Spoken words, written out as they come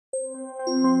Hi,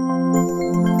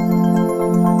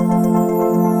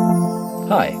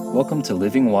 welcome to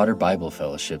Living Water Bible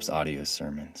Fellowship's audio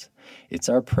sermons. It's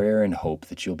our prayer and hope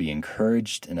that you'll be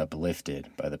encouraged and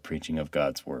uplifted by the preaching of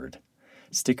God's Word.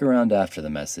 Stick around after the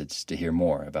message to hear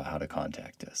more about how to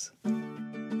contact us.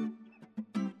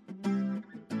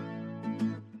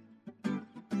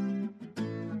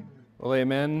 Well,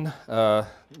 amen.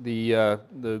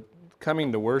 The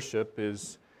coming to worship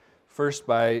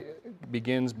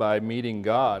begins by meeting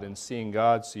God and seeing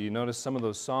God. So you notice some of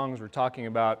those songs were talking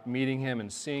about meeting Him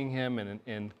and seeing Him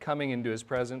and coming into His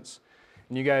presence.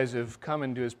 And you guys have come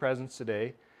into His presence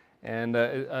today, and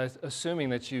assuming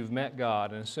that you've met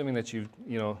God and assuming that you've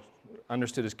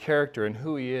understood His character and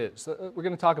who He is. We're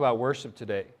going to talk about worship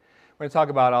today. We're going to talk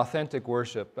about authentic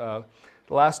worship. The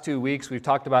last 2 weeks we've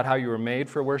talked about how you were made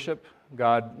for worship.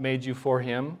 God made you for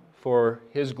Him, for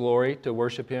His glory, to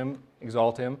worship Him,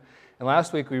 exalt Him. And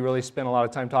last week we really spent a lot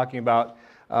of time talking about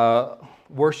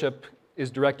worship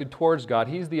is directed towards God.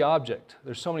 He's the object.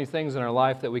 There's so many things in our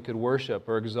life that we could worship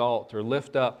or exalt or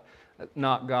lift up,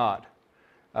 not God.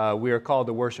 We are called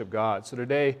to worship God. So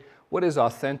today, what is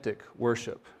authentic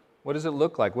worship? What does it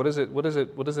look like? What does it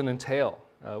entail?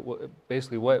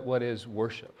 Basically, what is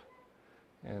worship?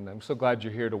 And I'm so glad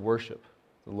you're here to worship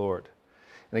the Lord.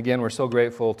 And again, we're so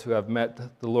grateful to have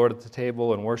met the Lord at the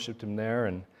table and worshiped Him there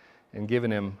and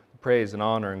given Him praise and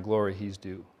honor and glory He's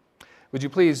due. Would you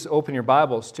please open your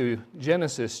Bibles to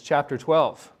Genesis chapter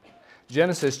 12.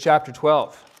 Genesis chapter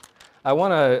 12. I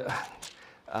want to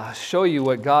show you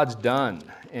what God's done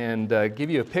and give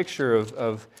you a picture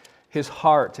of His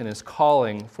heart and His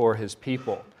calling for His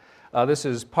people. This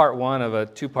is part one of a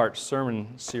two-part sermon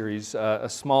series, a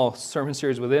small sermon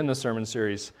series within the sermon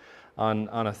series on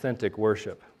authentic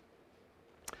worship.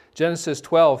 Genesis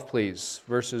 12, please,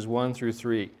 verses 1 through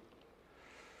 3.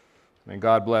 May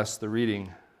God bless the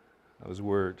reading of His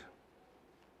Word.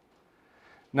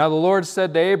 Now the Lord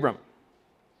said to Abram,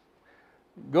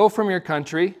 "Go from your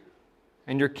country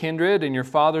and your kindred and your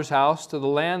father's house to the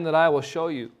land that I will show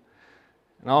you,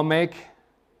 and I'll make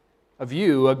of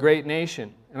you a great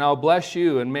nation, and I'll bless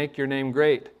you and make your name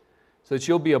great, so that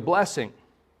you'll be a blessing.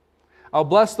 I'll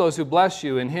bless those who bless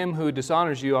you, and him who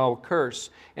dishonors you I'll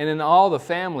curse, and in you all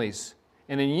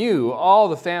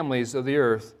the families of the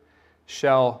earth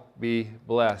shall be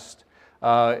blessed."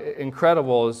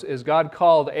 Incredible is God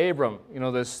called Abram,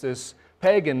 this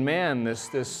pagan man,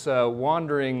 this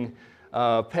wandering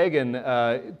pagan,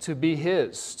 to be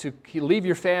His, to leave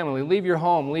your family, leave your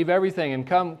home, leave everything, and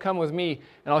come with me,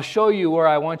 and I'll show you where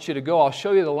I want you to go. I'll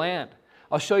show you the land.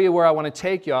 I'll show you where I want to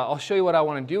take you. I'll show you what I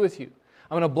want to do with you.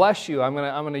 I'm going to bless you. I'm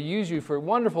going to use you for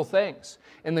wonderful things.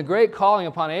 And the great calling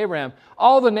upon Abraham,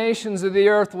 all the nations of the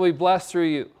earth will be blessed through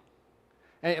you.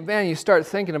 And man, you start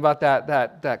thinking about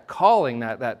that calling,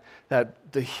 the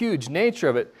huge nature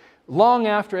of it. Long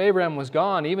after Abraham was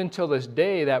gone, even till this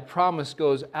day, that promise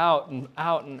goes out and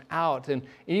out and out. And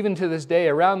even to this day,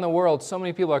 around the world, so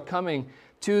many people are coming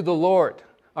to the Lord,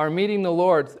 are meeting the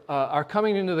Lord, are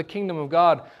coming into the kingdom of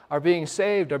God, are being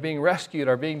saved, are being rescued,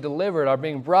 are being delivered, are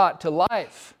being brought to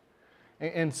life.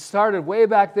 And started way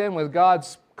back then with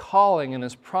God's calling and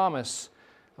His promise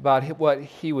about what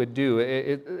He would do.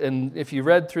 And if you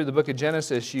read through the book of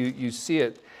Genesis, you see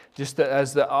it just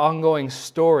as the ongoing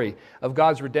story of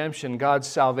God's redemption, God's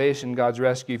salvation, God's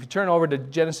rescue. If you turn over to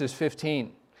Genesis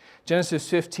 15, Genesis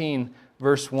 15,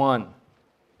 verse 1.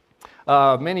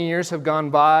 Many years have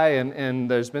gone by, and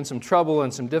there's been some trouble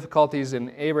and some difficulties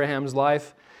in Abraham's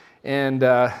life. And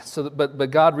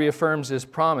but God reaffirms His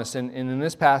promise, and in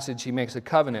this passage He makes a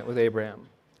covenant with Abraham.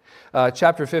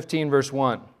 Chapter 15, verse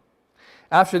 1.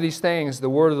 After these things, the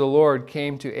word of the Lord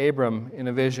came to Abram in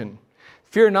a vision.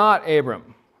 "Fear not,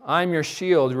 Abram. I'm your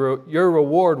shield. Your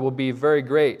reward will be very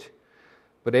great."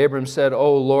 But Abram said,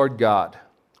 "O Lord God,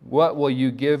 what will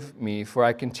you give me? For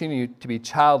I continue to be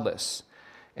childless,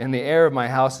 and the heir of my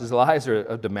house is Eliezer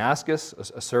of Damascus,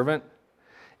 a servant."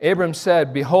 Abram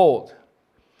said, "Behold,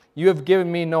 you have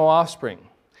given me no offspring,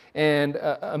 and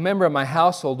a member of my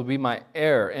household will be my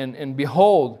heir." And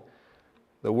behold,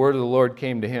 the word of the Lord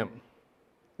came to him.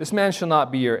 "This man shall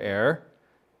not be your heir.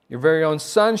 Your very own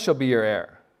son shall be your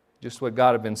heir." Just what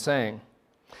God had been saying.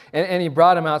 And He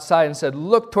brought him outside and said,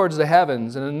 "Look towards the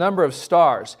heavens and the number of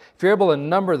stars, if you're able to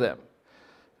number them."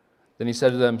 Then He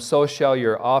said to them, "So shall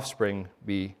your offspring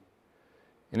be."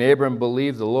 And Abram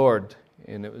believed the Lord,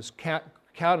 and it was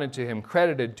counted to him,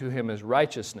 credited to him as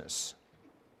righteousness.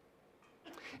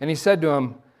 And He said to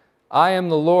him, "I am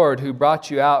the Lord who brought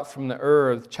you out from the Ur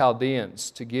of the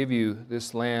Chaldeans to give you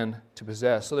this land to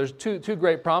possess." So there's two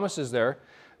great promises there.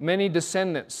 Many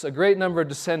descendants, a great number of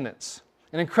descendants.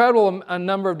 An incredible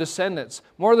number of descendants,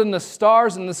 more than the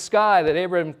stars in the sky that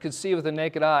Abraham could see with the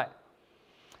naked eye.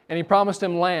 And he promised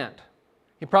him land.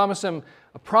 He promised him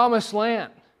a promised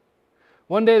land.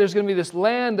 One day there's going to be this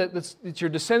land that your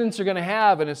descendants are going to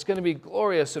have, and it's going to be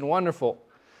glorious and wonderful.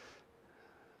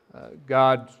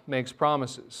 God makes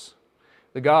promises.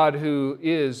 The God who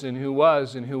is and who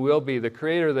was and who will be, the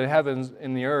creator of the heavens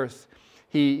and the earth,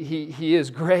 He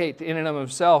is great in and of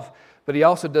Himself, but He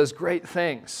also does great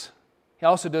things. He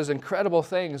also does incredible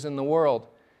things in the world,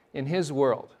 in His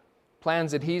world,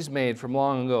 plans that He's made from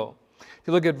long ago. If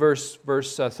you look at verse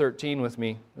 13 with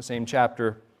me, the same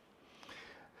chapter.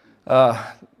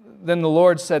 Then the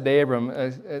Lord said to Abram,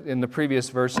 in the previous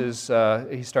verses,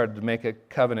 He started to make a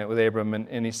covenant with Abram,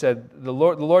 and He said, the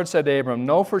Lord said to Abram,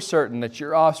 know for certain that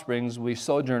your offsprings will be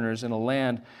sojourners in a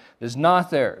land that is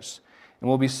not theirs, and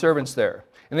will be servants there.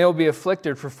 And they will be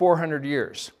afflicted for 400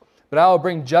 years. But I will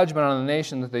bring judgment on the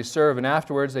nation that they serve, and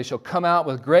afterwards they shall come out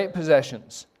with great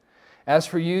possessions. As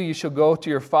for you, you shall go to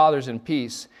your fathers in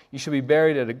peace. You shall be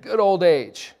buried at a good old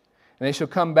age. And they shall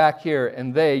come back here,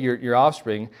 and they, your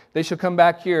offspring, they shall come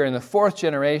back here in the 4th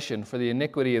generation, for the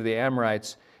iniquity of the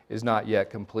Amorites is not yet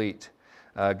complete.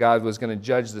 God was going to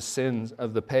judge the sins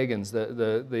of the pagans,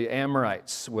 the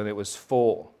Amorites, when it was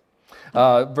full.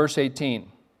 Verse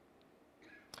 18.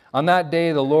 On that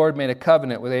day the Lord made a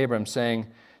covenant with Abram, saying,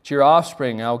 to your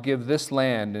offspring I'll give this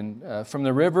land, and from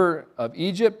the river of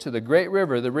Egypt to the great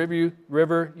river, the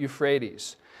river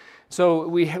Euphrates. So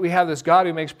we have this God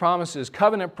who makes promises,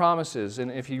 covenant promises. And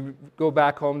if you go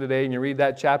back home today and you read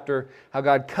that chapter, how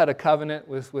God cut a covenant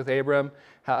with Abram,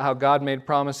 how God made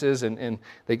promises, and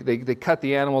they cut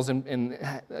the animals, and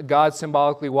God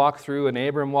symbolically walked through, and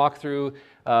Abram walked through.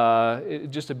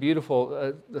 Just a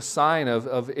beautiful sign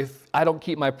of if I don't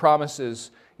keep my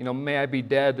promises, may I be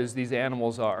dead as these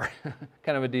animals are,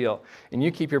 kind of a deal. And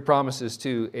you keep your promises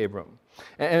too, Abram.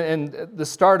 And the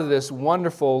start of this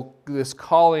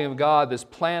calling of God, this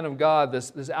plan of God,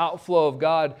 this outflow of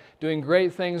God doing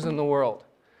great things in the world.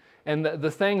 And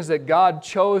the things that God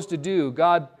chose to do,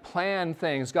 God planned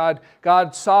things, God,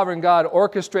 sovereign God,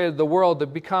 orchestrated the world to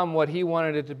become what He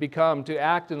wanted it to become, to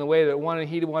act in the way that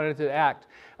He wanted it to act.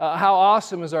 How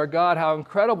awesome is our God, how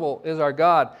incredible is our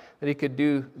God that He could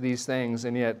do these things,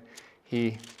 and yet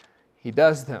He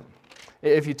does them.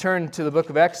 If you turn to the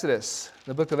book of Exodus,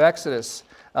 hundreds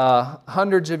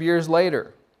and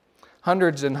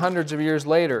hundreds of years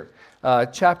later,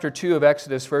 chapter 2 of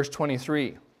Exodus, verse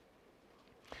 23.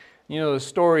 You know the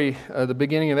story, the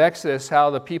beginning of Exodus, how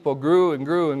the people grew and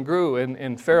grew and grew,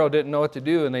 and Pharaoh didn't know what to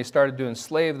do, and they started to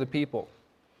enslave the people.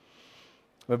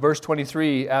 But verse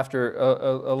 23, after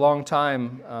a long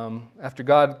time, after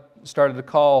God started to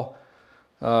call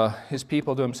His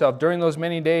people to Himself, during those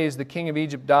many days the king of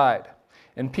Egypt died,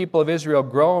 and people of Israel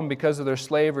groaned because of their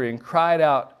slavery and cried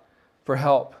out for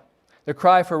help. Their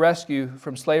cry for rescue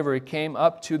from slavery came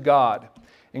up to God,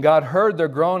 and God heard their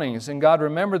groanings, and God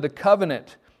remembered the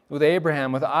covenant with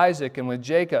Abraham, with Isaac, and with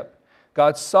Jacob.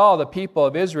 God saw the people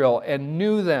of Israel and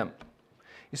knew them.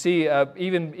 You see,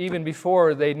 even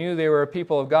before they knew they were a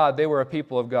people of God, they were a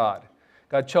people of God.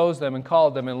 God chose them and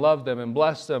called them and loved them and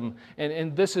blessed them.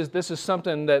 And this is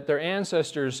something that their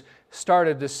ancestors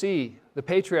started to see. The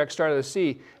patriarchs started to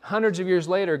see. Hundreds of years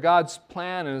later, God's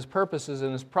plan and His purposes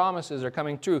and His promises are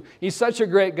coming true. He's such a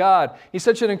great God. He's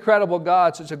such an incredible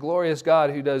God, such a glorious God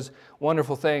who does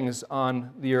wonderful things on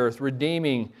the earth,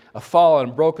 redeeming a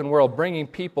fallen, broken world, bringing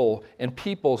people and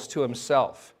peoples to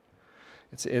Himself.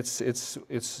 It's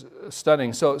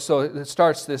stunning. So it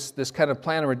starts this kind of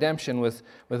plan of redemption with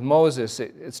Moses.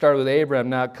 It started with Abraham,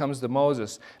 now it comes to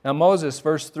Moses. Now Moses,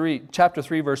 chapter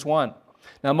 3, verse 1.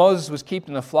 Now Moses was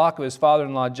keeping the flock of his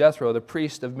father-in-law Jethro, the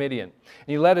priest of Midian. And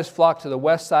he led his flock to the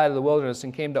west side of the wilderness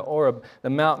and came to Horeb, the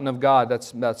mountain of God.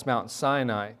 That's Mount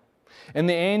Sinai. And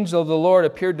the angel of the Lord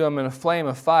appeared to him in a flame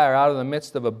of fire out of the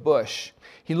midst of a bush.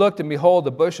 He looked, and behold,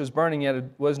 the bush was burning, yet it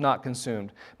was not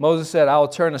consumed. Moses said, I will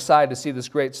turn aside to see this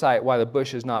great sight, why the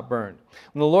bush is not burned.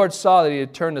 When the Lord saw that he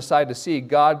had turned aside to see,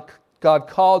 God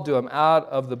called to him out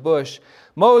of the bush,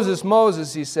 Moses,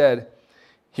 Moses, he said,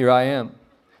 here I am.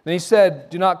 Then he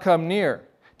said, do not come near.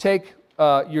 Take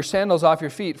your sandals off your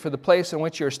feet, for the place in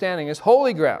which you are standing is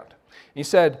holy ground. And he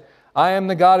said, I am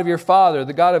the God of your father,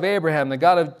 the God of Abraham, the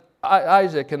God of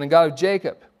Isaac, and the God of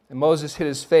Jacob. And Moses hid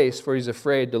his face, for he's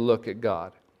afraid to look at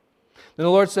God. Then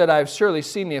the Lord said, I have surely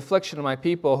seen the affliction of my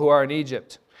people who are in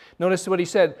Egypt. Notice what he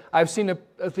said, I've seen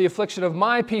the affliction of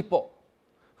my people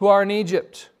who are in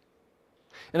Egypt.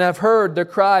 And I've heard their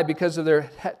cry because of their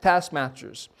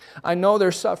taskmasters. I know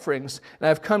their sufferings, and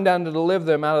I've come down to deliver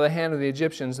them out of the hand of the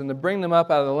Egyptians and to bring them up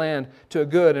out of the land to a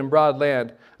good and broad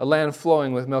land, a land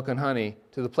flowing with milk and honey,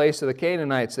 to the place of the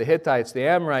Canaanites, the Hittites, the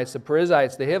Amorites, the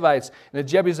Perizzites, the Hivites, and the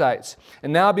Jebusites.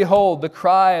 And now behold, the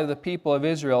cry of the people of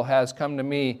Israel has come to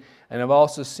me, and I've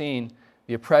also seen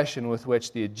the oppression with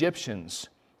which the Egyptians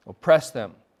oppress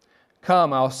them.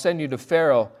 Come, I'll send you to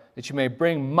Pharaoh, that you may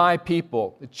bring my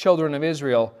people, the children of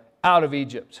Israel, out of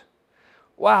Egypt.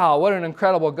 Wow, what an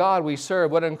incredible God we serve.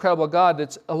 What an incredible God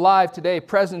that's alive today,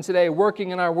 present today,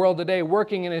 working in our world today,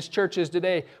 working in His churches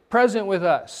today, present with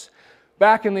us.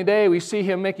 Back in the day, we see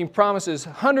Him making promises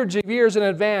hundreds of years in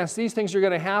advance. These things are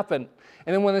going to happen.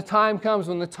 And then when the time comes,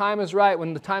 when the time is right,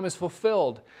 when the time is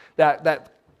fulfilled,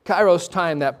 that Kairos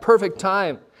time, that perfect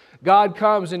time, God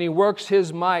comes and He works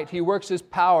His might, He works His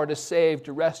power to save,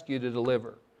 to rescue, to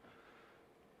deliver.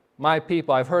 My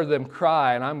people, I've heard them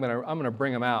cry, and I'm going to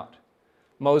bring them out.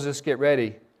 Moses, get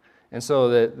ready. And so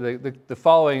the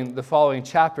following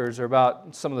chapters are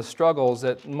about some of the struggles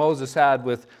that Moses had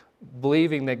with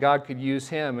believing that God could use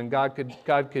him, and God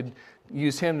could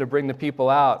use him to bring the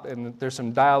people out. And there's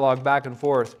some dialogue back and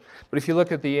forth. But if you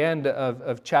look at the end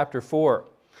of chapter 4,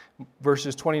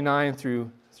 verses 29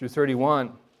 through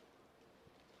 31,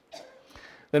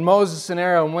 then Moses and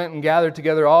Aaron went and gathered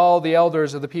together all the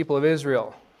elders of the people of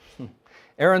Israel.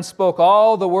 Aaron spoke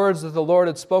all the words that the Lord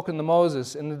had spoken to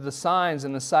Moses and the signs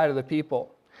in the sight of the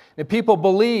people. The people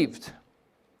believed.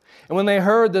 And when they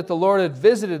heard that the Lord had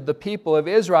visited the people of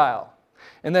Israel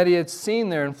and that He had seen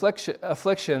their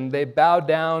affliction, they bowed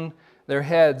down their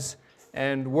heads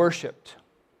and worshiped.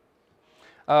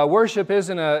 Worship it's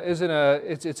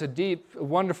a deep,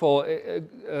 wonderful, it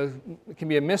can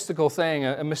be a mystical thing,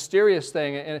 a mysterious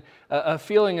thing, a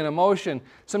feeling, an emotion.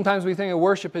 Sometimes we think of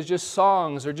worship as just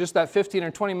songs or just that 15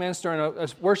 or 20 minutes during a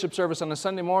worship service on a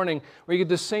Sunday morning where you get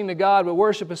to sing to God, but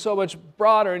worship is so much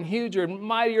broader and huger and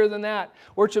mightier than that.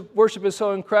 Worship is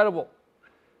so incredible.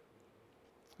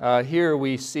 Here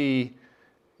we see,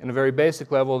 in a very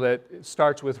basic level, that it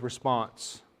starts with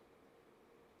response.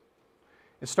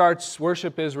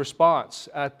 Worship is response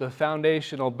at the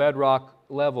foundational bedrock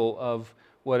level of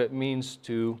what it means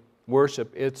to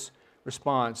worship. It's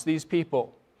response. These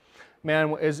people,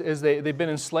 man, as they've been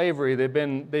in slavery, they've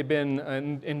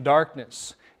been in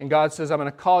darkness. And God says, I'm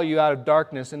going to call you out of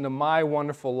darkness into my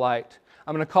wonderful light.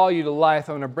 I'm going to call you to life.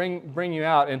 I'm going to bring you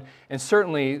out. And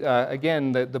certainly,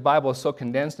 again, the Bible is so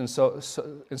condensed in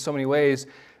so many ways.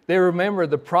 They remember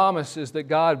the promises that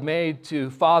God made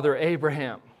to Father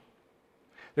Abraham.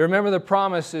 They remember the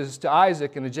promises to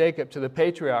Isaac and to Jacob, to the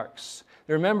patriarchs.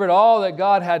 They remembered all that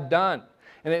God had done.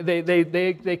 And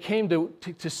they came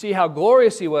to see how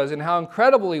glorious He was and how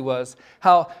incredible He was,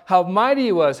 how mighty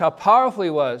He was, how powerful He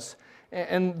was,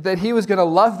 and that He was going to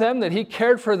love them, that He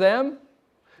cared for them.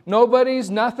 Nobodies,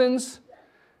 nothings.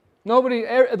 Nobody,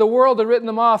 the world had written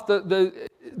them off. The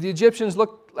Egyptians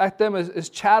looked at them as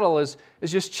chattel, as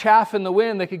just chaff in the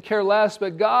wind. They could care less,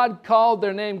 but God called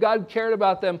their name. God cared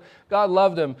about them. God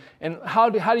loved them. And how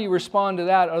do you respond to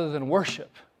that other than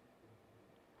worship?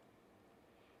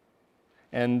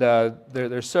 And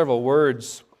there's several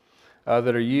words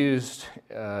that are used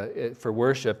for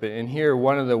worship. And here,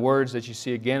 one of the words that you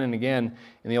see again and again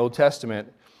in the Old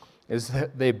Testament is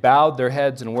that they bowed their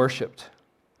heads and worshiped.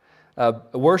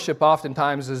 Worship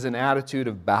oftentimes is an attitude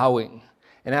of bowing,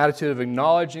 an attitude of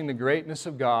acknowledging the greatness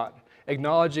of God,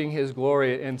 acknowledging His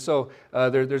glory. And so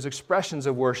there's expressions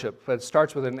of worship, but it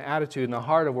starts with an attitude and a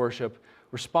heart of worship,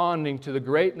 responding to the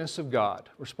greatness of God,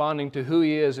 responding to who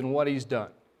He is and what He's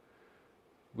done.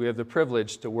 We have the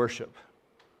privilege to worship.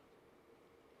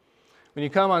 When you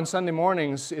come on Sunday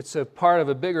mornings, it's a part of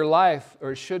a bigger life,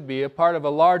 or it should be, a part of a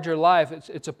larger life.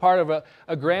 It's a part of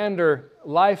a grander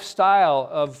lifestyle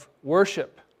of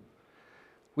worship.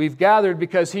 We've gathered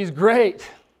because He's great.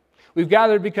 We've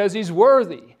gathered because He's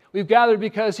worthy. We've gathered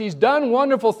because He's done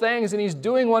wonderful things, and He's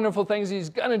doing wonderful things. He's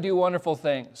going to do wonderful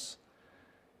things.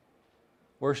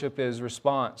 Worship is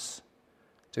response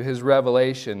to His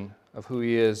revelation of who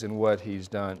He is and what He's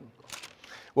done.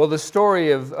 Well, the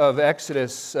story of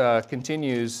Exodus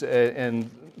continues, and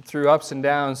through ups and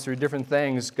downs, through different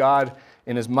things, God,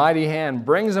 in His mighty hand,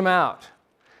 brings them out.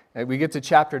 And we get to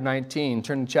chapter 19.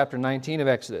 Turn to chapter 19 of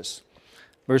Exodus.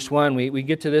 Verse 1, we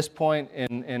get to this point,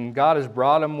 and God has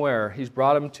brought them where? He's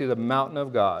brought them to the mountain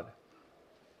of God.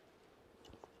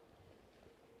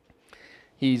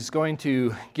 He's going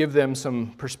to give them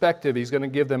some perspective. He's going to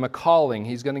give them a calling.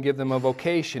 He's going to give them a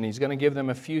vocation. He's going to give them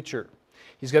a future.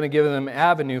 He's going to give them an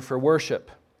avenue for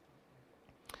worship.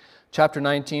 Chapter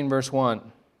 19, verse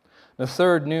 1. The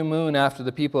third new moon after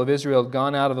the people of Israel had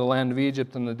gone out of the land of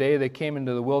Egypt, on the day they came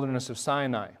into the wilderness of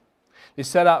Sinai. They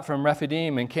set out from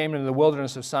Rephidim and came into the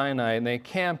wilderness of Sinai, and they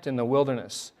camped in the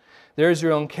wilderness. There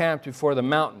Israel encamped before the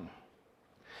mountain,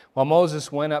 while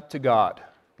Moses went up to God.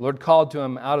 The Lord called to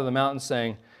him out of the mountain,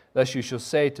 saying, Thus you shall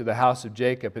say to the house of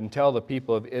Jacob, and tell the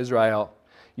people of Israel,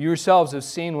 You yourselves have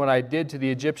seen what I did to the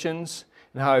Egyptians,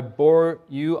 and how I bore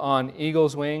you on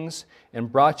eagle's wings,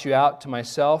 and brought you out to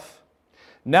myself.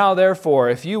 Now therefore,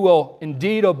 if you will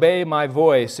indeed obey my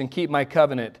voice and keep my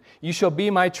covenant, you shall be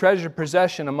my treasured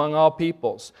possession among all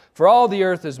peoples, for all the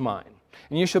earth is mine,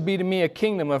 and you shall be to me a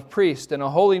kingdom of priests and a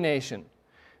holy nation.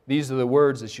 These are the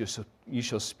words that you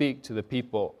shall speak to the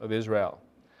people of Israel.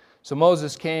 So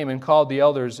Moses came and called the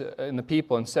elders and the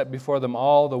people and set before them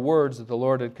all the words that the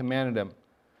Lord had commanded him.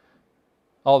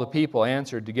 All the people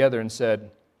answered together and said,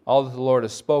 All that the Lord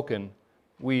has spoken,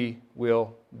 we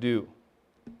will do.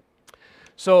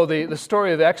 So the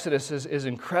story of Exodus is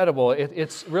incredible.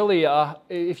 It's really,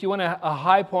 if you want a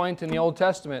high point in the Old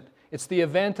Testament, it's the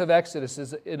event of Exodus,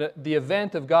 is the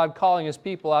event of God calling His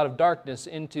people out of darkness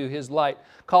into His light,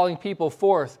 calling people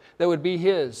forth that would be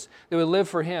His, that would live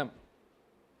for Him.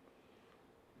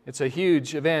 It's a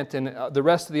huge event, and the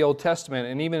rest of the Old Testament,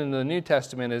 and even in the New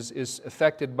Testament, is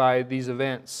affected by these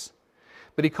events.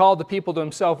 But He called the people to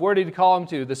Himself. Where did He call them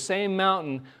to? The same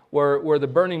mountain where the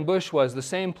burning bush was, the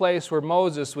same place where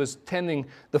Moses was tending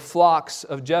the flocks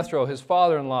of Jethro, his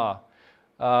father-in-law.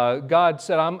 God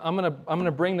said, I'm going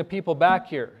to bring the people back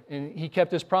here. And He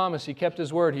kept His promise. He kept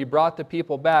His word. He brought the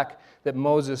people back that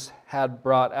Moses had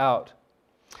brought out.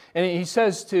 And He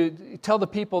says to tell the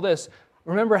people this,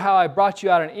 Remember how I brought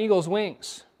you out on eagle's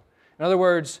wings. In other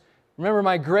words, remember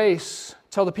my grace.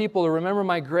 Tell the people to remember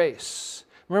my grace.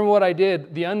 Remember what I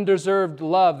did, the undeserved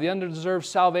love, the undeserved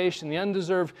salvation, the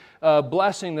undeserved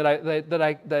blessing that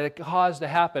I caused to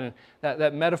happen.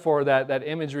 That metaphor, that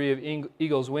imagery of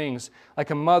eagle's wings, like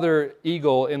a mother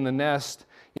eagle in the nest,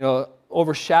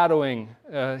 overshadowing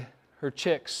her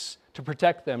chicks to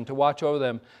protect them, to watch over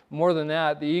them. More than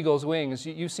that, the eagle's wings.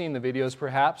 You've seen the videos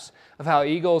perhaps of how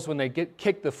eagles, when they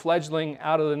kick the fledgling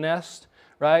out of the nest,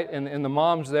 right? And the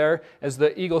mom's there as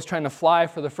the eagle's trying to fly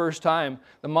for the first time.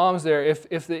 The mom's there. If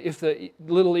the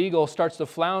little eagle starts to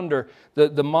flounder,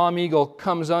 the mom eagle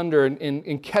comes under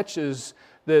and catches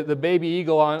the baby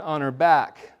eagle on her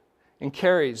back and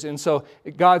carries. And so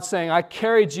God's saying, I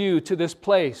carried you to this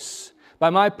place by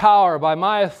my power, by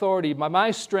my authority, by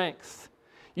my strength.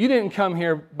 You didn't come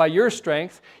here by your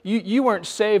strength. You weren't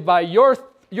saved by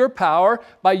your power,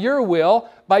 by your will,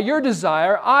 by your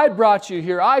desire. I brought you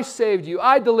here. I saved you.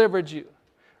 I delivered you.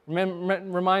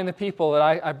 Remind the people that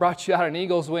I brought you out on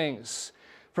eagle's wings,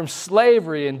 from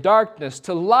slavery and darkness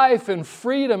to life and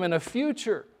freedom and a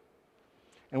future.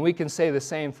 And we can say the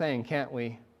same thing, can't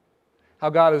we? How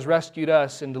God has rescued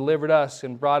us and delivered us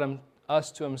and brought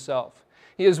us to Himself.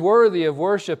 He is worthy of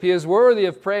worship. He is worthy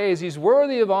of praise. He's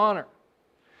worthy of honor.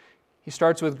 He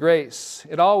starts with grace.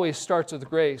 It always starts with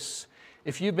grace.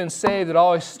 If you've been saved, it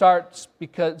always started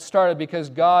because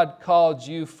God called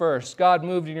you first. God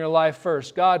moved in your life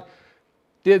first. God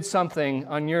did something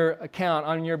on your account,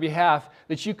 on your behalf,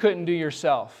 that you couldn't do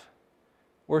yourself.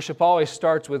 Worship always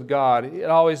starts with God. It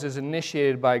always is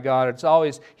initiated by God.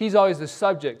 He's always the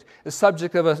subject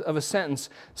of a sentence.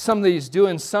 Somebody's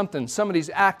doing something. Somebody's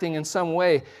acting in some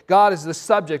way. God is the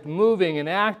subject, moving and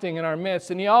acting in our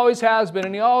midst, and He always has been,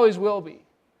 and He always will be.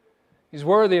 He's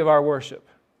worthy of our worship.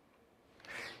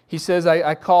 He says,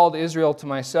 I called Israel to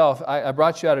myself. I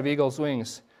brought you out of eagle's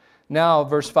wings. Now,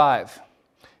 verse 5.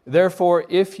 Therefore,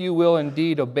 if you will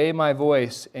indeed obey my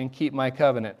voice and keep my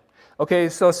covenant. Okay,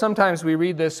 so sometimes we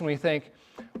read this and we think,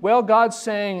 well, God's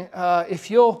saying,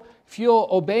 if you'll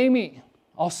obey me,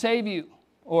 I'll save you.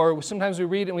 Or sometimes we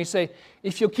read it and we say,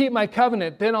 if you'll keep my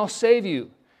covenant, then I'll save you.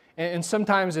 And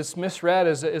sometimes it's misread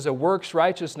as a works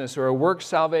righteousness or a works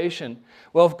salvation.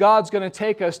 Well, if God's going to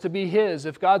take us to be His,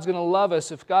 if God's going to love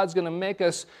us, if God's going to make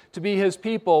us to be His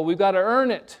people, we've got to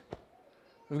earn it.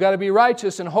 We've got to be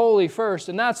righteous and holy first.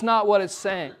 And that's not what it's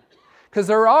saying. Because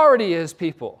they're already His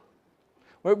people.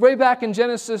 Way back in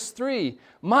Genesis 3,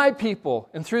 my people,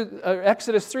 and through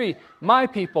Exodus 3, my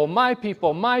people, my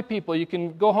people, my people. You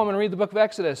can go home and read the book of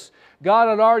Exodus. God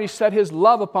had already set His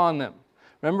love upon them.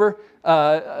 Remember,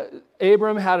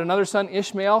 Abram had another son,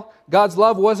 Ishmael. God's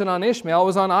love wasn't on Ishmael, it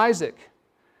was on Isaac.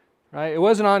 Right? It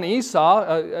wasn't on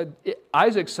Esau,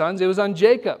 Isaac's sons, it was on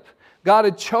Jacob. God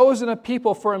had chosen a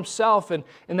people for Himself, and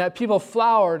that people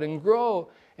flowered and grew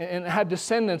and had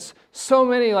descendants. So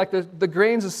many, like the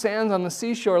grains of sand on the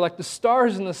seashore, like the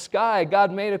stars in the sky.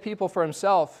 God made a people for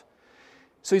Himself.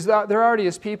 So they're already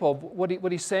His people.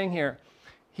 What He's saying here,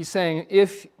 He's saying,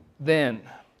 if then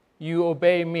you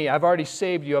obey me, I've already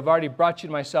saved you, I've already brought you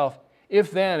to myself.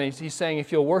 If then, he's saying,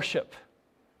 if you'll worship,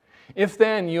 if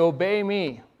then you obey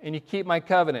me and you keep my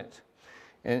covenant.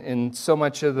 And so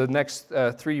much of the next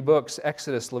 3 books,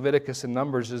 Exodus, Leviticus, and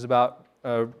Numbers, is about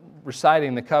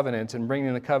reciting the covenant and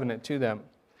bringing the covenant to them.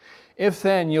 If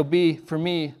then you'll be for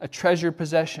me a treasured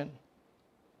possession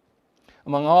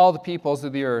among all the peoples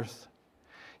of the earth.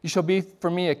 You shall be for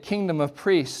me a kingdom of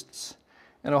priests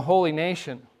and a holy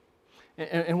nation.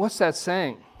 And what's that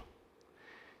saying?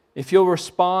 If you'll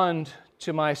respond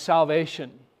to my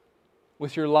salvation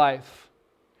with your life,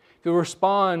 if you'll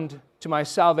respond to my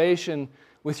salvation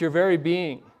with your very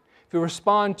being, if you'll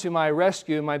respond to my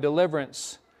rescue and my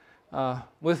deliverance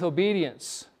with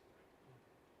obedience,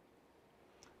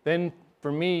 then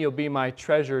for me you'll be my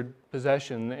treasured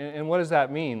possession. And what does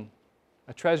that mean?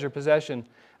 A treasured possession.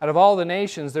 Out of all the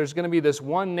nations, there's going to be this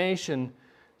one nation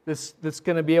that's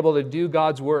going to be able to do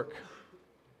God's work.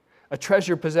 A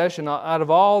treasured possession. Out of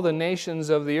all the nations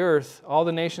of the earth, all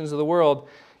the nations of the world,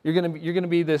 you're going to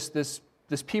be this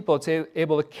people that's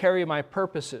able to carry my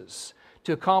purposes,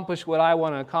 to accomplish what I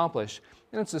want to accomplish.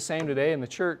 And it's the same today in the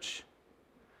church.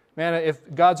 Man, if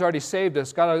God's already saved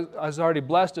us, God has already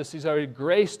blessed us, He's already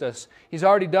graced us, He's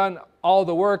already done all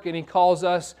the work, and He calls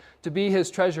us to be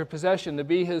His treasured possession, to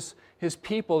be His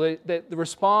people that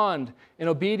respond in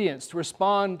obedience, to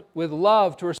respond with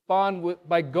love, to respond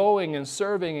by going and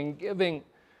serving and giving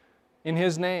in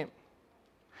His name.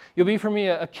 You'll be for me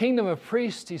a kingdom of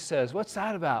priests, He says. What's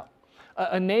that about?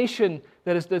 A nation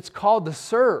that's called to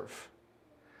serve.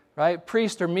 Right?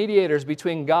 Priests are mediators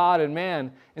between God and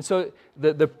man. And so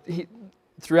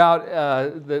throughout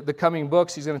the coming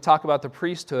books, he's going to talk about the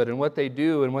priesthood and what they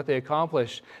do and what they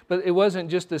accomplish. But it wasn't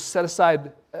just this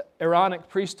set-aside Aaronic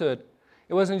priesthood.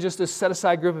 It wasn't just this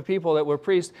set-aside group of people that were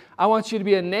priests. I want you to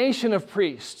be a nation of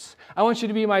priests. I want you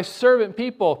to be my servant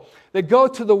people that go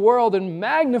to the world and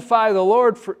magnify the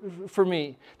Lord for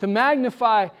me. To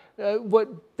magnify what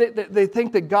they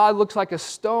think that God looks like a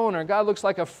stone, or God looks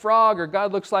like a frog, or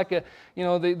God looks like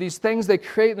these things they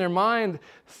create in their mind,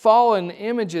 fallen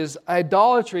images,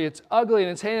 idolatry. It's ugly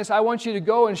and it's heinous. I want you to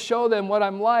go and show them what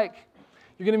I'm like.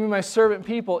 You're going to be my servant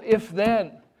people.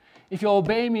 If you'll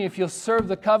obey me, if you'll serve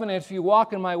the covenant, if you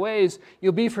walk in my ways,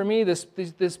 you'll be for me this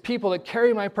people that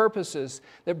carry my purposes,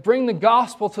 that bring the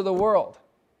gospel to the world,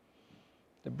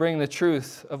 that bring the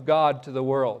truth of God to the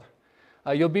world.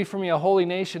 You'll be for me a holy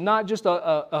nation, not just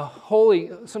a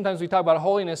holy, sometimes we talk about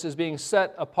holiness as being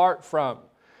set apart from,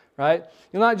 right?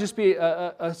 You'll not just be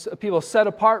a people set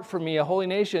apart for me, a holy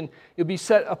nation. You'll be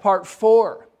set apart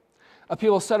for, a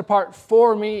people set apart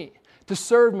for me, to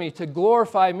serve me, to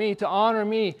glorify me, to honor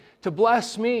me, to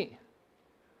bless me,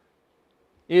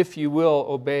 if you will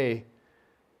obey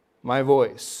my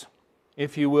voice,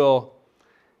 if you will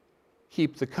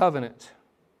keep the covenant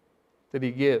that He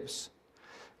gives.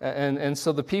 And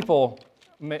so the people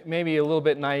maybe a little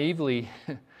bit naively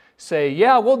say,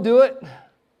 yeah, we'll do it.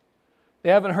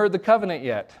 They haven't heard the covenant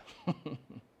yet.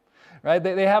 Right?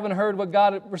 They haven't heard what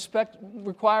God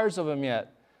requires of them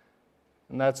yet.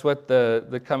 And that's what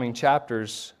the coming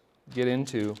chapters get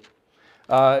into.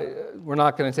 We're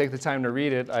not going to take the time to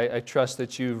read it. I trust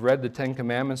that you've read the Ten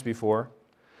Commandments before.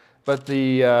 But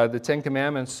the Ten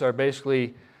Commandments are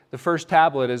basically, the first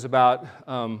tablet is about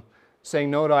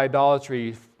saying no to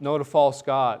idolatry, no to false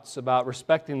gods, about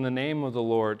respecting the name of the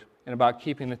Lord, and about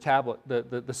keeping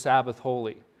the Sabbath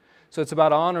holy. So it's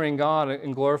about honoring God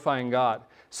and glorifying God.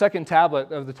 Second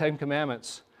tablet of the Ten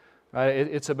Commandments, right?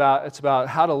 It's about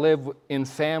how to live in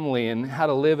family and how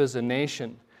to live as a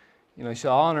nation. You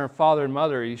shall honor father and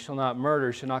mother. You shall not murder.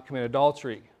 You shall not commit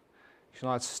adultery. You shall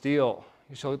not steal.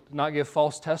 You shall not give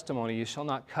false testimony. You shall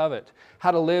not covet.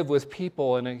 How to live with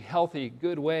people in a healthy,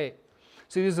 good way.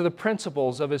 See, these are the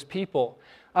principles of His people.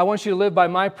 I want you to live by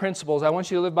my principles. I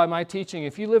want you to live by my teaching.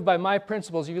 If you live by my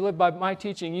principles, if you live by my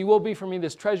teaching, you will be for me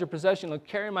this treasure possession. You'll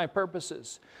carry my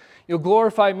purposes. You'll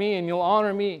glorify me and you'll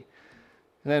honor me.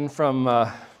 And then from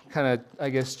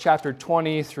chapter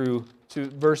 20 through to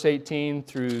verse 18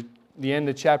 through the end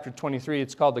of chapter 23,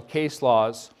 it's called the case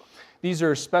laws. These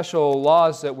are special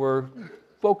laws that were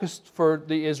focused for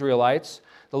the Israelites.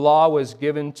 The law was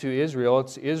given to Israel.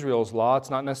 It's Israel's law. It's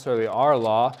not necessarily our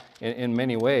law in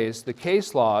many ways. The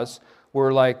case laws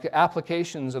were like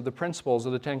applications of the principles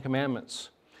of the Ten Commandments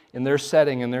in their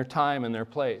setting, in their time, in their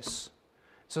place.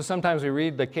 So sometimes we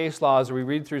read the case laws, or we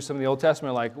read through some of the Old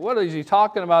Testament like, what is he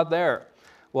talking about there?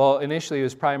 Well, initially it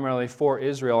was primarily for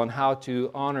Israel and how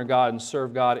to honor God and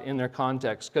serve God in their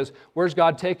context. Because where's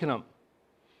God taking them?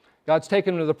 God's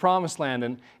taken them to the Promised Land,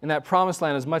 and that Promised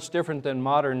Land is much different than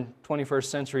modern 21st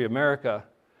century America.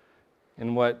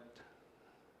 in what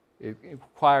it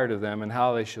required of them and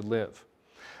how they should live.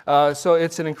 So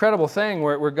it's an incredible thing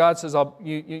where God says,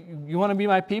 you want to be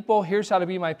my people? Here's how to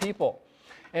be my people.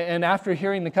 And after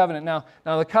hearing the covenant, now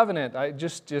the covenant,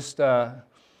 there's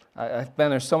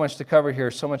so much to cover here,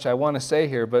 so much I want to say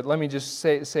here, but let me just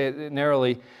say it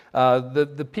narrowly.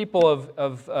 The people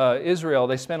of Israel,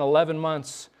 they spent 11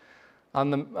 months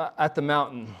at the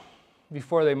mountain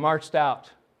before they marched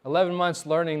out. 11 months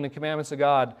learning the commandments of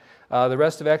God. The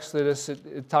rest of Exodus,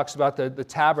 it talks about the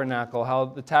tabernacle, how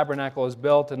the tabernacle is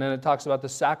built, and then it talks about the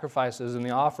sacrifices and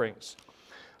the offerings,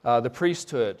 the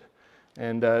priesthood.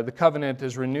 And the covenant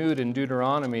is renewed in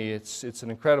Deuteronomy. It's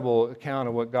an incredible account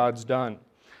of what God's done.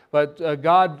 But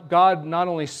God not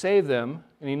only saved them,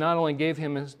 and He not only gave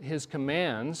him His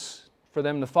commands for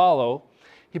them to follow,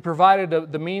 He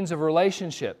provided the means of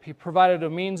relationship. He provided a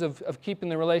means of keeping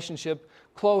the relationship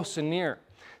close and near.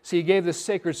 So He gave this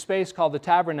sacred space called the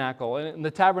tabernacle. And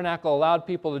the tabernacle allowed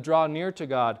people to draw near to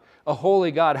God, a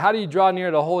holy God. How do you draw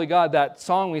near to a holy God? That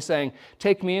song we sang,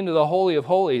 "Take me into the Holy of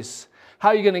Holies." How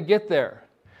are you going to get there?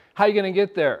 How are you going to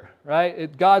get there?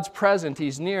 Right? God's present.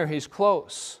 He's near. He's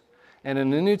close. And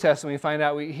in the New Testament, we find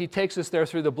out He takes us there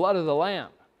through the blood of the Lamb.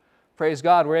 Praise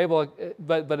God. We're able,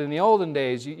 but in the olden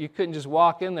days, you couldn't just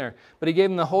walk in there. But He gave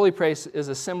them the holy place as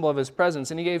a symbol of His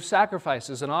presence. And He gave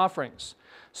sacrifices and offerings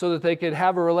so that they could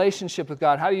have a relationship with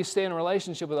God. How do you stay in a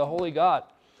relationship with a holy God?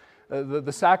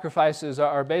 The sacrifices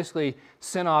are basically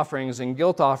sin offerings and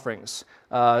guilt offerings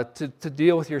to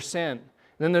deal with your sin.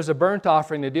 And then there's a burnt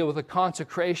offering to deal with the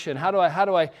consecration. How do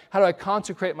I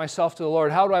consecrate myself to the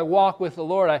Lord? How do I walk with the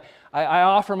Lord? I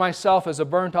offer myself as a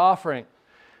burnt offering.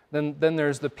 Then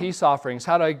there's the peace offerings.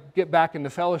 How do I get back into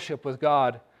fellowship with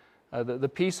God? The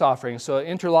peace offerings. So an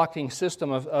interlocking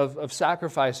system of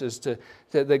sacrifices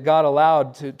that God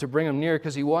allowed to bring them near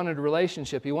because He wanted a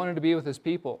relationship. He wanted to be with His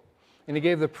people. And He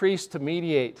gave the priest to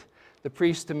mediate.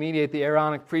 The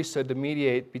Aaronic priesthood to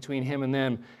mediate between Him and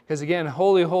them. Because again,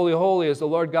 holy, holy, holy is the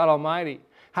Lord God Almighty.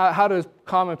 How do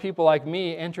common people like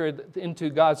me enter into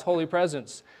God's holy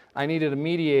presence? I needed a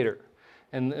mediator.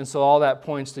 And so all that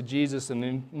points to Jesus in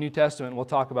the New Testament. We'll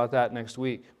talk about that next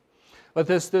week. But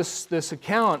this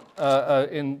account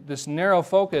in this narrow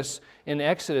focus in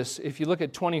Exodus, if you look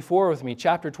at 24 with me,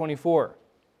 chapter 24,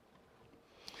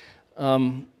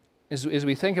 as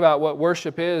we think about what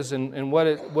worship is and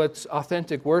what's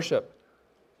authentic worship.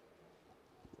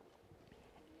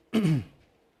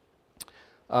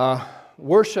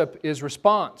 Worship is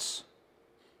response.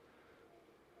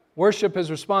 Worship is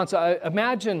response.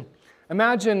 Imagine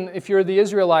if you're the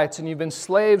Israelites and you've been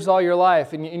slaves all your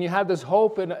life and you have this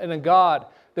hope in a God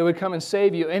that would come and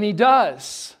save you. And He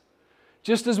does,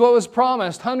 just as what was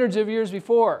promised hundreds of years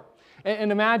before.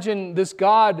 And imagine this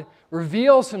God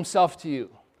reveals Himself to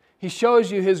you. He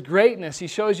shows you His greatness. He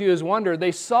shows you His wonder.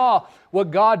 They saw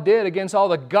what God did against all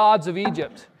the gods of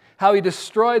Egypt, how He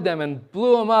destroyed them and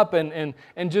blew them up and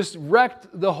just wrecked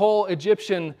the whole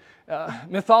Egyptian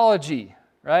mythology,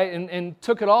 right? And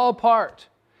took it all apart.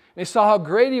 They saw how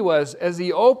great He was as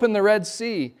He opened the Red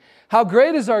Sea. How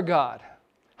great is our God?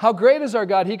 How great is our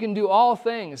God? He can do all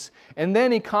things. And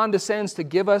then He condescends to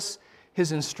give us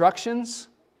His instructions.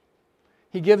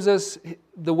 He gives us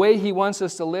the way He wants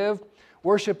us to live.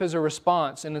 Worship is a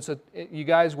response. And you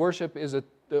guys,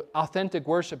 authentic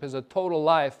worship is a total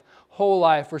life, whole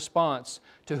life response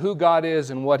to who God is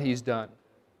and what He's done.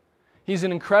 He's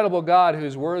an incredible God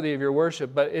who's worthy of your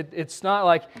worship, but it's not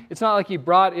like He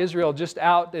brought Israel just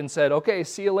out and said, "Okay,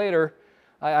 see you later.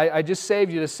 I just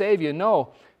saved you to save you."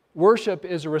 No, worship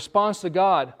is a response to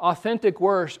God. Authentic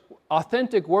worship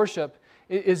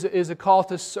is a call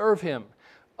to serve Him.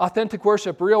 Authentic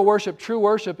worship, real worship, true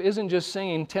worship isn't just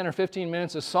singing 10 or 15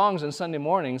 minutes of songs on Sunday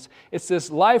mornings. It's this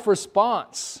life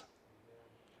response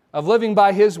of living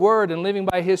by His Word and living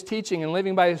by His teaching and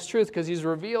living by His truth because He's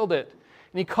revealed it.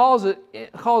 And He calls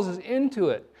us into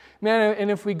it. Man, and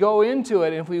if we go into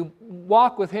it, if we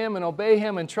walk with Him and obey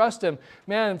Him and trust Him,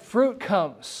 man, fruit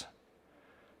comes.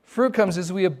 Fruit comes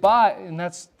as we abide, and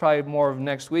that's probably more of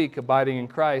next week, abiding in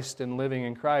Christ and living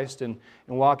in Christ and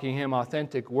walking Him,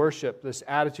 authentic worship, this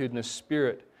attitude and this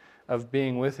spirit of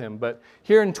being with Him. But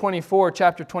here in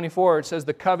chapter 24, it says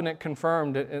the covenant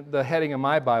confirmed, the heading of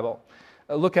my Bible.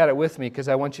 Look at it with me because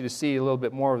I want you to see a little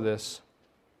bit more of this.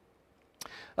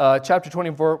 Chapter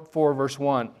 24, verse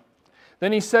 1.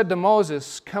 Then He said to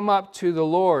Moses, "Come up to the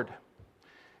Lord,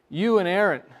 you and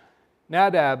Aaron,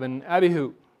 Nadab and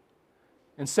Abihu,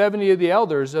 and 70 of the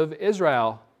elders of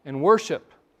Israel, and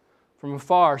worship from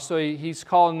afar." So He's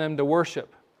calling them to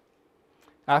worship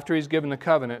after He's given the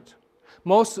covenant.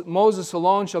 Moses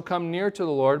alone shall come near to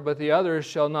the Lord, but the others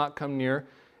shall not come near,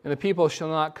 and the people shall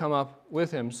not come up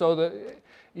with him. So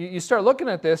you start looking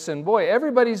at this, and boy,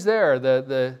 everybody's there.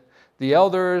 The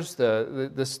elders,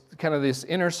 this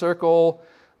inner circle,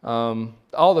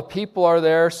 all the people are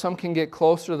there. Some can get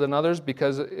closer than others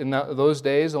because in those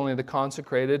days only the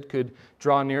consecrated could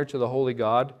draw near to the holy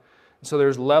God. So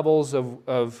there's levels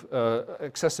of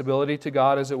accessibility to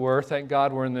God, as it were. Thank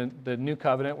God we're in the new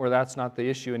covenant where that's not the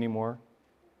issue anymore.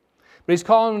 But he's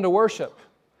calling them to worship.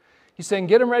 He's saying,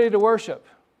 get them ready to worship.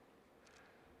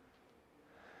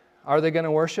 Are they going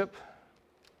to worship?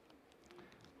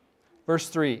 Verse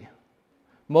 3.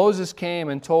 Moses came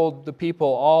and told the people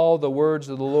all the words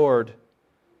of the Lord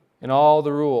and all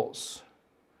the rules.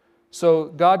 So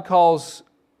God calls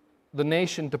the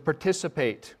nation to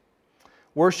participate.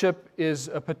 Worship is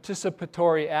a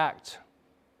participatory act.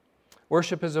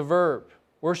 Worship is a verb.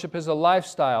 Worship is a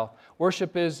lifestyle.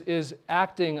 Worship is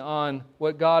acting on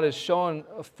what God has shown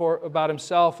about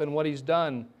Himself and what He's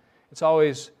done. It's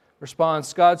always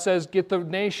response. God says, get the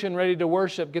nation ready to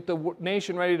worship. Get the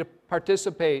nation ready to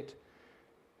participate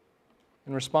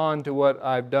and respond to what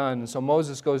I've done. And so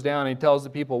Moses goes down and he tells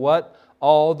the people what?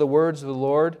 All the words of the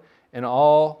Lord and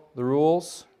all the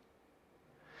rules.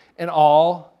 And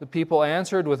all the people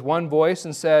answered with one voice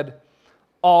and said,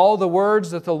 all the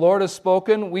words that the Lord has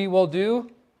spoken, we will do.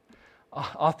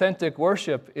 Authentic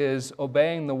worship is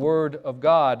obeying the Word of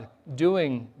God,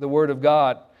 doing the Word of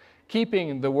God,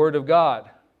 keeping the Word of God.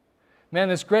 Man,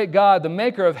 this great God, the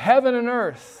maker of heaven and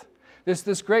earth,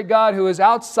 this great God who is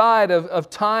outside of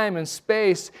time and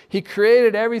space, He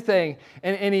created everything,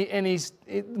 and He's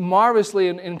marvelously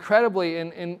and incredibly,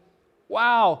 and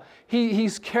wow,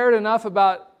 He's cared enough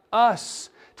about us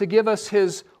to give us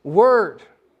His Word.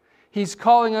 He's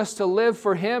calling us to live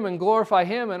for Him and glorify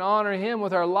Him and honor Him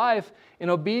with our life in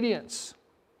obedience.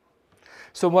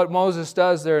 So what Moses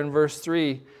does there in verse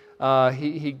 3,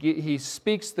 he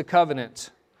speaks the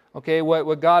covenant. Okay,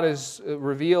 what God has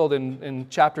revealed in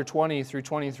chapter 20 through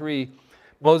 23,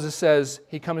 Moses says,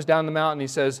 he comes down the mountain, he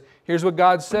says, here's what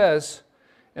God says.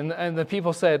 And the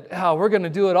people said, we're going to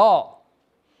do it all.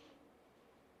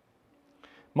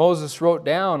 Moses wrote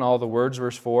down all the words,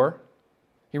 verse 4.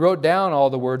 He wrote down all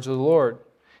the words of the Lord.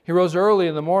 He rose early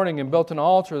in the morning and built an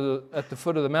altar at the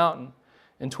foot of the mountain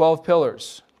and 12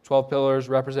 pillars. 12 pillars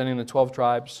representing the 12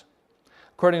 tribes,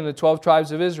 according to the 12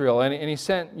 tribes of Israel. And he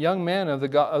sent young men of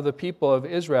the people of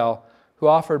Israel who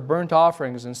offered burnt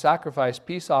offerings and sacrificed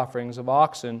peace offerings of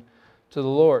oxen to the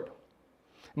Lord.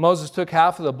 Moses took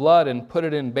half of the blood and put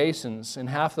it in basins, and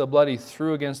half of the blood he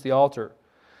threw against the altar,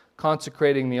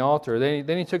 consecrating the altar.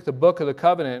 Then he took the book of the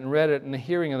covenant and read it in the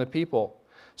hearing of the people.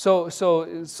 So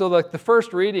like the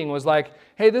first reading was like,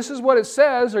 hey, this is what it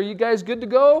says. Are you guys good to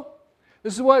go?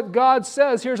 This is what God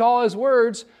says. Here's all His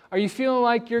words. Are you feeling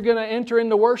like you're going to enter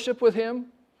into worship with Him?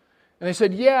 And they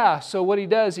said, yeah. So what he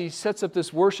does, he sets up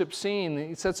this worship scene.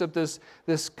 He sets up this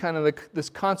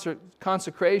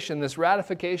consecration, this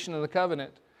ratification of the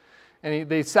covenant. And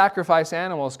they sacrifice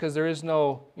animals because there is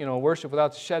no worship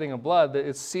without the shedding of blood.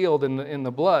 It's sealed in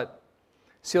the blood,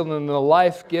 sealed in the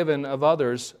life given of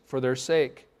others for their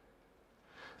sake.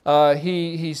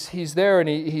 He's there and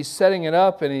he's setting it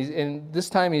up, and this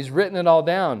time he's written it all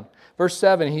down. Verse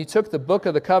 7, he took the book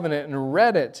of the covenant and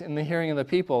read it in the hearing of the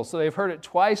people. So they've heard it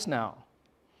twice now.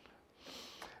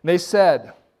 They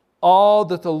said, all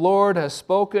that the Lord has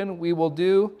spoken we will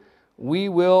do, we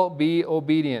will be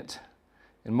obedient.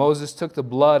 And Moses took the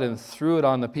blood and threw it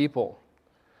on the people.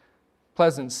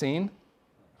 Pleasant scene.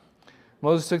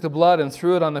 Moses took the blood and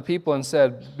threw it on the people and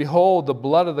said, behold, the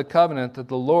blood of the covenant that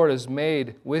the Lord has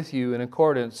made with you in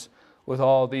accordance with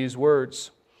all these words.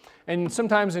 And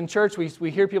sometimes in church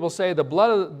we hear people say, the blood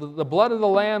of the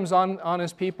Lamb's on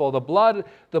His people. The blood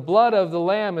of the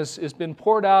Lamb has been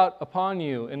poured out upon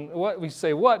you. And we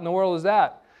say, what in the world is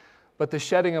that? But the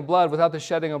shedding of blood, without the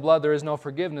shedding of blood, there is no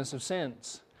forgiveness of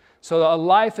sins. So a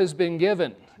life has been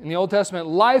given. In the Old Testament,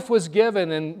 life was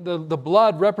given, and the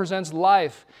blood represents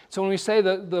life. So when we say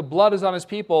that the blood is on His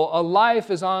people, a life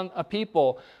is on a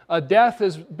people. A death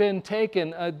has been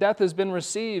taken, a death has been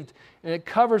received, and it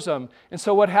covers them. And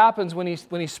so what happens when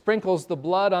He sprinkles the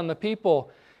blood on the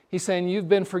people? He's saying, you've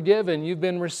been forgiven, you've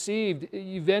been received,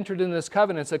 you've entered into this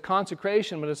covenant. It's a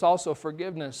consecration, but it's also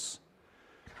forgiveness.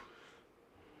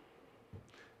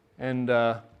 And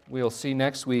we'll see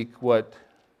next week what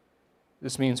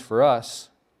this means for us.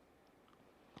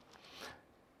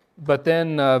 But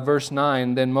then verse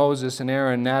 9, then Moses and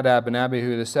Aaron, Nadab and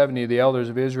Abihu, the 70 of the elders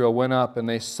of Israel, went up, and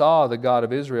they saw the God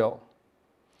of Israel.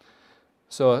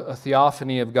 So a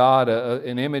theophany of God,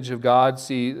 an image of God.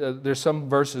 See, there's some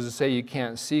verses that say you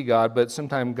can't see God, but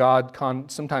sometimes God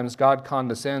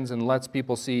condescends and lets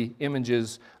people see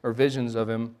images or visions of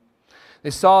Him. They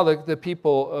saw the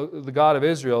people, the God of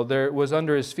Israel, there was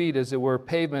under His feet as it were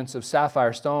pavements of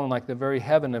sapphire stone, like the very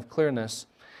heaven of clearness.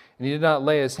 And He did not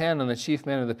lay His hand on the chief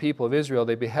men of the people of Israel.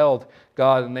 They beheld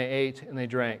God, and they ate and they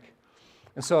drank.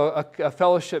 And so a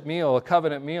fellowship meal, a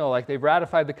covenant meal, like they've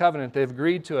ratified the covenant, they've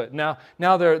agreed to it. Now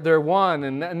they're one,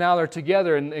 and now they're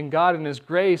together, and God in His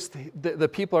grace, the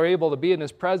people are able to be in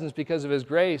His presence because of His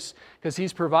grace, because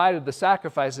He's provided the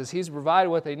sacrifices, He's provided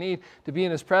what they need to be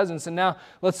in His presence. And now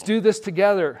let's do this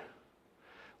together.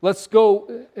 Let's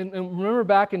go, and remember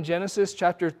back in Genesis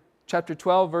chapter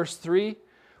 12, verse 3,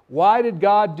 why did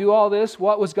God do all this?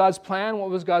 What was God's plan? What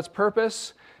was God's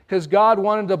purpose? Because God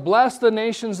wanted to bless the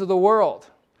nations of the world.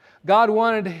 God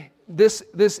wanted this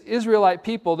Israelite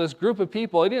people, this group of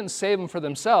people, He didn't save them for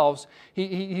themselves.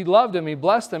 He loved them, He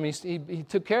blessed them, He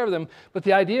took care of them. But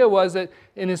the idea was that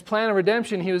in His plan of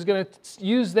redemption, He was going to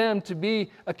use them to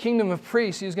be a kingdom of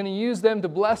priests. He was going to use them to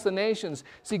bless the nations.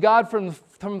 See, God from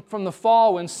the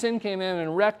fall, when sin came in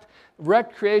and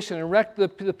wrecked creation and wrecked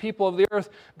the people of the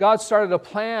earth, God started a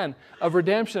plan of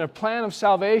redemption, a plan of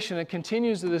salvation. It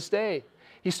continues to this day.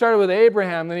 He started with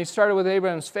Abraham, then He started with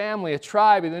Abraham's family, a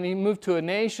tribe, and then He moved to a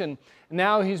nation.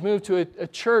 Now He's moved to a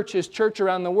church, His church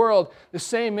around the world. The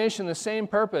same mission, the same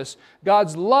purpose.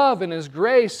 God's love and His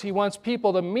grace, He wants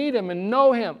people to meet Him and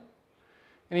know Him.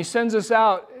 And He sends us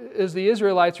out, as the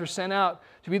Israelites were sent out,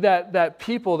 to be that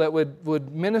people that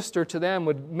would minister to them,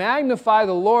 would magnify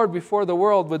the Lord before the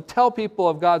world, would tell people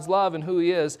of God's love and who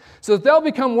He is, so that they'll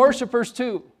become worshipers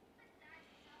too.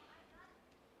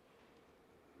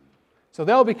 So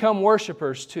they'll become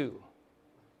worshipers too.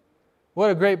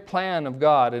 What a great plan of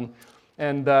God.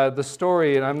 And the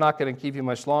story, and I'm not going to keep you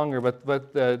much longer,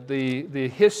 but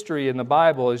the history in the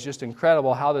Bible is just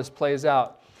incredible how this plays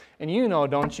out. And you know,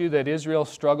 don't you, that Israel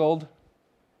struggled?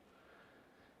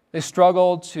 They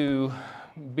struggled to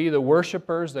be the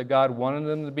worshipers that God wanted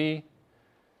them to be.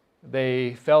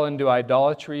 They fell into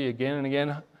idolatry again and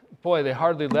again. Boy, they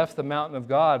hardly left the mountain of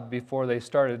God before they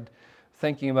started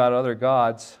thinking about other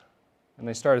gods. And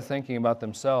they started thinking about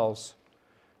themselves,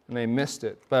 and they missed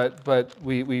it. But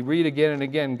we read again and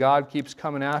again, God keeps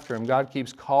coming after them. God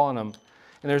keeps calling them.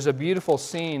 And there's a beautiful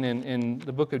scene in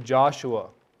the book of Joshua.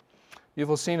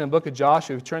 Beautiful scene in the book of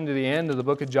Joshua. We've turned to the end of the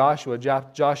book of Joshua,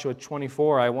 Joshua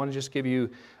 24. I want to just give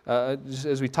you, just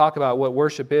as we talk about what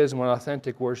worship is and what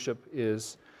authentic worship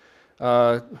is.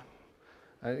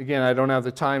 Again, I don't have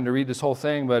the time to read this whole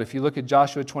thing, but if you look at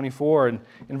Joshua 24, and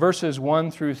in verses 1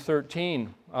 through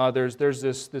 13, there's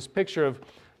this picture of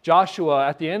Joshua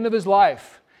at the end of his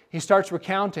life. He starts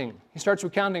recounting. He starts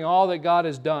recounting all that God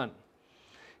has done.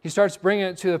 He starts bringing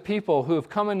it to the people who have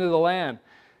come into the land.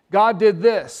 God did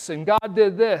this, and God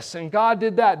did this, and God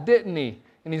did that, didn't He?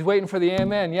 And he's waiting for the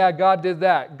amen. Yeah, God did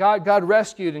that. God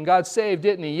rescued and God saved,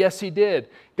 didn't He? Yes, He did.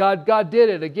 God did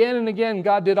it again and again.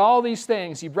 God did all these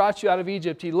things. He brought you out of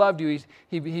Egypt. He loved you.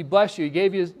 He blessed you. He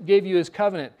gave you His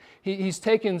covenant. He's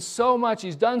taken so much.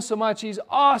 He's done so much. He's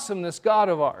awesome, this God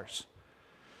of ours.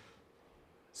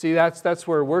 See, that's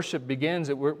where worship begins.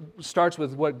 It starts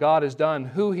with what God has done,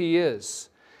 who He is,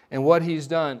 and what He's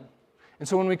done. And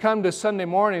so when we come to Sunday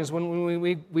mornings, when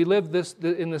we live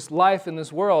in this life, in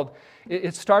this world,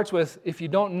 it starts with, if you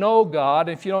don't know God,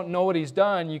 if you don't know what He's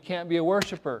done, you can't be a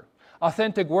worshiper.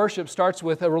 Authentic worship starts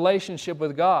with a relationship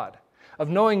with God, of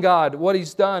knowing God, what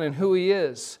He's done, and who He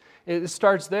is. It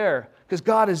starts there, because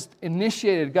God has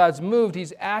initiated, God's moved,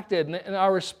 He's acted, and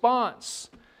our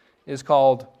response is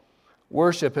called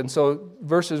worship. And so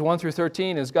verses 1 through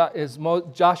 13 is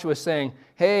Joshua saying,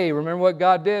 hey, remember what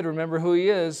God did, remember who He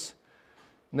is.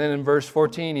 And then in verse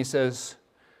 14 he says,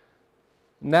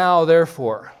 now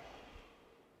therefore,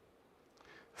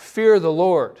 fear the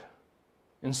Lord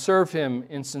and serve Him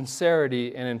in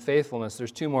sincerity and in faithfulness.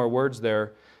 There's two more words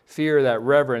there. Fear, that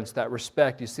reverence, that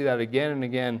respect. You see that again and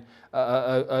again,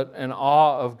 an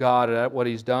awe of God at what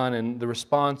He's done. And the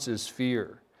response is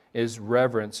fear, is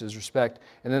reverence, is respect.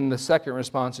 And then the second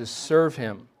response is serve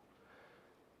Him.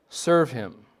 Serve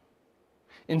Him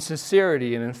in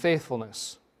sincerity and in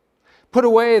faithfulness. Put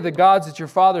away the gods that your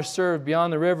fathers served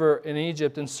beyond the river in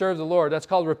Egypt and serve the Lord. That's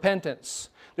called repentance.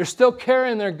 They're still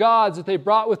carrying their gods that they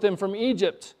brought with them from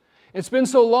Egypt. It's been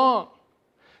so long.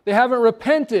 They haven't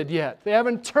repented yet. They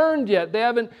haven't turned yet. They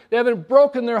haven't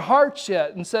broken their hearts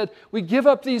yet and said, we give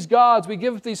up these gods. We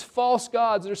give up these false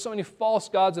gods. There's so many false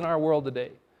gods in our world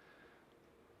today.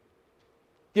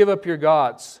 Give up your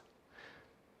gods.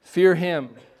 Fear Him.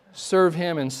 Serve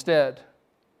Him instead.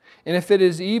 And if it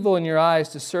is evil in your eyes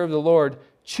to serve the Lord,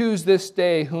 choose this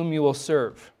day whom you will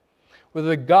serve, whether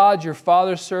the gods your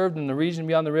fathers served in the region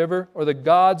beyond the river, or the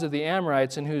gods of the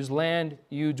Amorites in whose land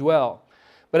you dwell.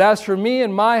 But as for me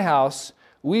and my house,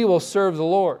 we will serve the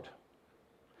Lord.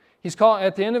 He's calling,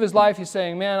 at the end of his life, he's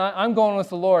saying, man, I'm going with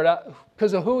the Lord.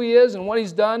 Because of who he is and what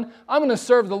he's done, I'm going to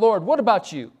serve the Lord. What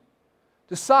about you?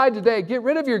 Decide today. Get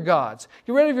rid of your gods.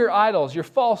 Get rid of your idols, your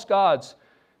false gods,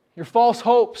 your false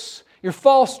hopes, your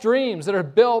false dreams that are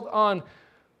built on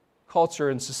culture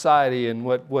and society and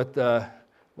what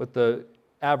the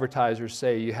advertisers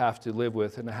say you have to live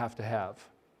with and have to have.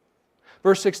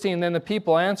 Verse 16, then the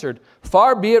people answered,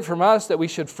 far be it from us that we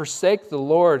should forsake the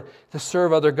Lord to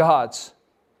serve other gods.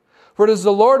 For it is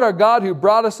the Lord our God who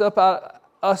brought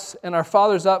us and our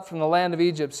fathers up from the land of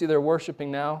Egypt. See, they're worshiping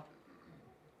now.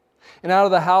 And out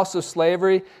of the house of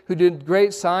slavery, who did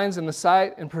great signs in the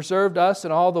sight and preserved us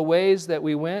in all the ways that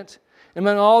we went, and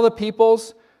among all the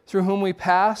peoples through whom we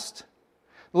passed.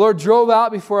 The Lord drove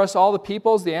out before us all the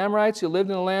peoples, the Amorites who lived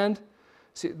in the land.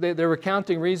 See, they're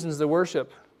recounting reasons to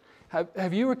worship.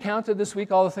 Have you recounted this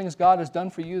week all the things God has done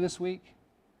for you this week?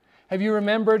 Have you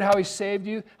remembered how He saved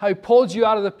you, how He pulled you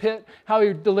out of the pit, how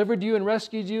He delivered you and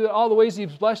rescued you, all the ways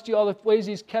He's blessed you, all the ways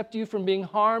He's kept you from being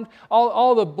harmed,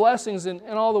 all the blessings and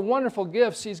all the wonderful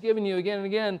gifts He's given you again and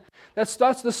again? That's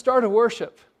the start of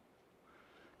worship.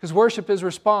 Because worship is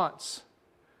response.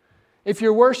 If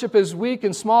your worship is weak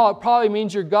and small, it probably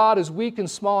means your God is weak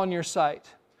and small in your sight.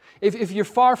 If you're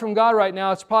far from God right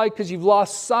now, it's probably because you've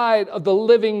lost sight of the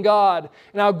living God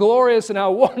and how glorious and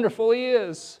how wonderful He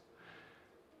is.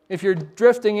 If you're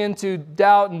drifting into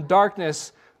doubt and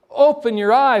darkness, open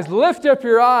your eyes, lift up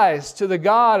your eyes to the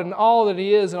God and all that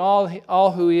He is and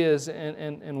all who He is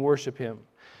and worship Him.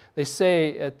 They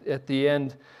say at the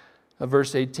end of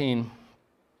verse 18,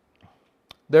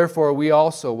 therefore we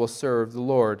also will serve the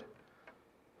Lord,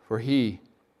 for He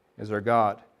is our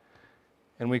God.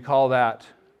 And we call that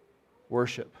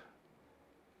worship.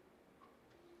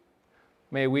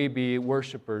 May we be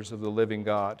worshipers of the living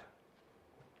God,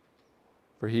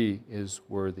 for He is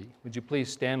worthy. Would you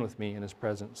please stand with me in His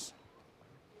presence?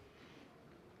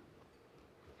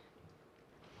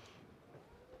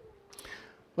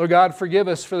 Lord God, forgive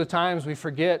us for the times we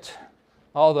forget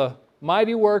all the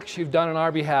mighty works You've done on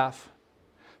our behalf.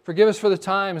 Forgive us for the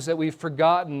times that we've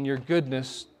forgotten Your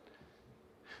goodness.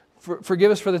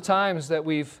 Forgive us for the times that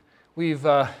we've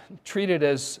treated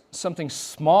as something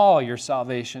small Your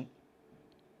salvation.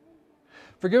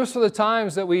 Forgive us for the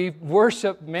times that we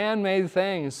worship man-made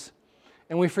things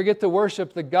and we forget to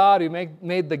worship the God who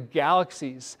made the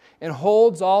galaxies and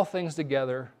holds all things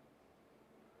together.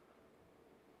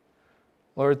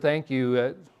 Lord, thank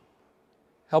You.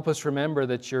 Help us remember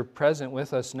that You're present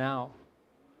with us now.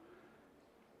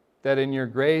 That in Your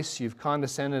grace You've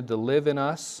condescended to live in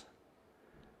us.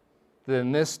 That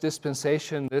in this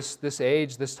dispensation, this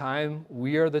age, this time,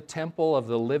 we are the temple of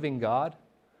the living God.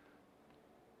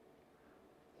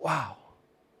 Wow.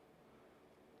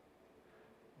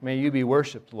 May You be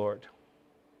worshiped, Lord.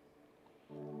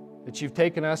 That You've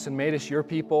taken us and made us Your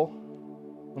people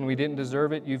when we didn't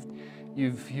deserve it.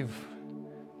 You've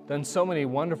done so many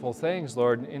wonderful things,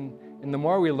 Lord. And the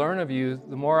more we learn of You,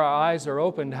 the more our eyes are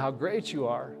opened to how great You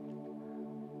are.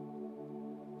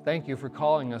 Thank You for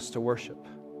calling us to worship.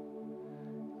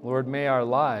 Lord, may our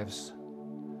lives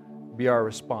be our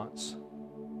response.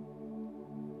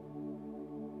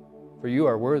 For You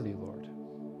are worthy, Lord.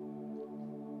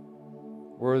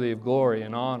 Worthy of glory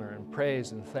and honor and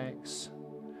praise and thanks.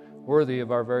 Worthy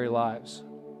of our very lives.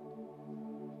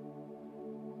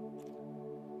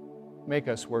 Make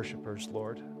us worshipers,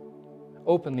 Lord.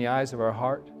 Open the eyes of our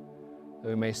heart that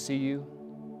we may see You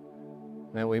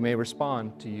and that we may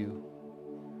respond to You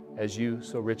as You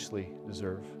so richly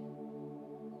deserve.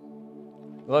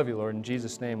 We love You, Lord. In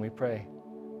Jesus' name we pray.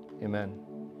 Amen.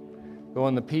 Go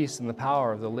in the peace and the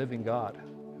power of the living God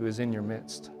who is in your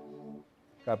midst.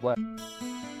 God bless.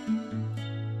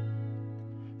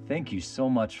 Thank you so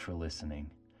much for listening.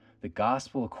 The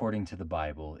gospel according to the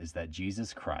Bible is that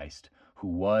Jesus Christ, who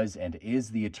was and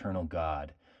is the eternal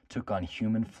God, took on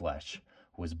human flesh,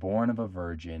 was born of a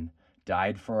virgin,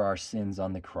 died for our sins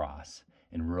on the cross,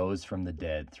 and rose from the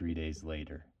dead 3 days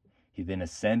later. He then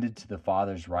ascended to the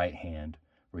Father's right hand,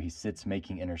 where He sits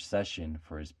making intercession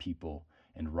for His people,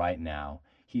 and right now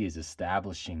He is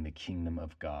establishing the kingdom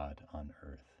of God on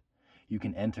earth. You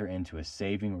can enter into a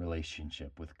saving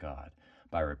relationship with God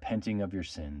by repenting of your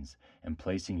sins and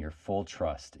placing your full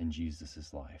trust in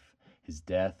Jesus' life, His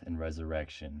death and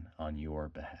resurrection on your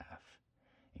behalf.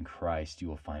 In Christ you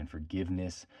will find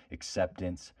forgiveness,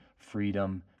 acceptance,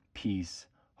 freedom, peace,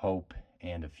 hope,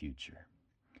 and a future.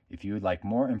 If you would like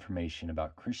more information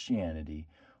about Christianity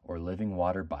or Living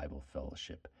Water Bible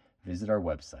Fellowship, visit our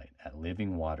website at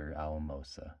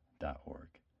livingwateralamosa.org.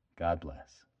 God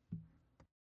bless.